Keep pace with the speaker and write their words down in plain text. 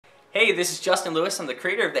Hey, this is Justin Lewis. I'm the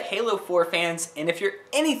creator of the Halo 4 fans, and if you're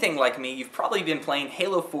anything like me, you've probably been playing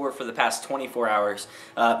Halo 4 for the past 24 hours,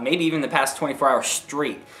 maybe even the past 24 hours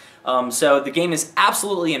straight. So the game is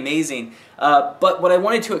absolutely amazing, but what I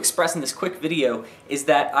wanted to express in this quick video is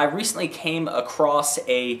that I recently came across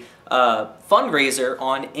a fundraiser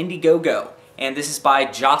on Indiegogo, and this is by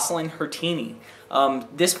Jocelyn Hertini.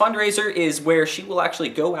 This fundraiser is where she will actually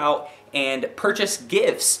go out and purchase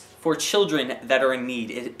gifts for children that are in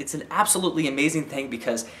need. It's an absolutely amazing thing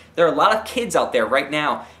because there are a lot of kids out there right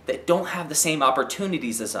now that don't have the same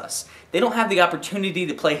opportunities as us. They don't have the opportunity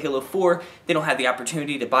to play Halo 4, they don't have the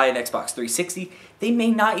opportunity to buy an Xbox 360, they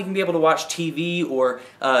may not even be able to watch TV or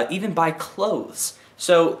even buy clothes.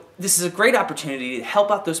 So this is a great opportunity to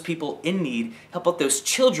help out those people in need, help out those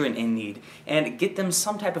children in need, and get them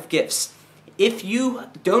some type of gifts. If you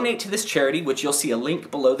donate to this charity, which you'll see a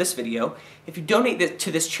link below this video, if you donate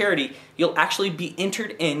to this charity, you'll actually be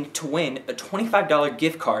entered in to win a $25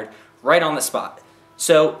 gift card right on the spot.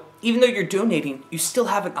 So even though you're donating, you still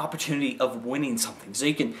have an opportunity of winning something. So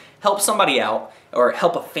you can help somebody out or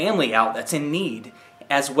help a family out that's in need,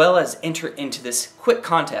 as well as enter into this quick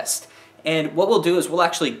contest. And what we'll do is we'll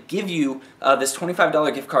actually give you this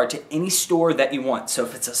 $25 gift card to any store that you want. So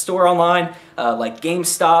if it's a store online, like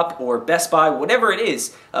GameStop or Best Buy, whatever it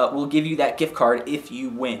is, we'll give you that gift card if you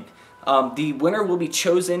win. The winner will be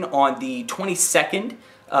chosen on the 22nd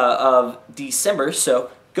of December,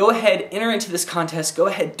 so go ahead, enter into this contest, go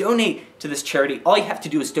ahead, donate to this charity. All you have to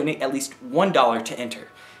do is donate at least $1 to enter.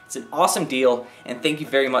 It's an awesome deal, and thank you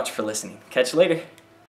very much for listening. Catch you later.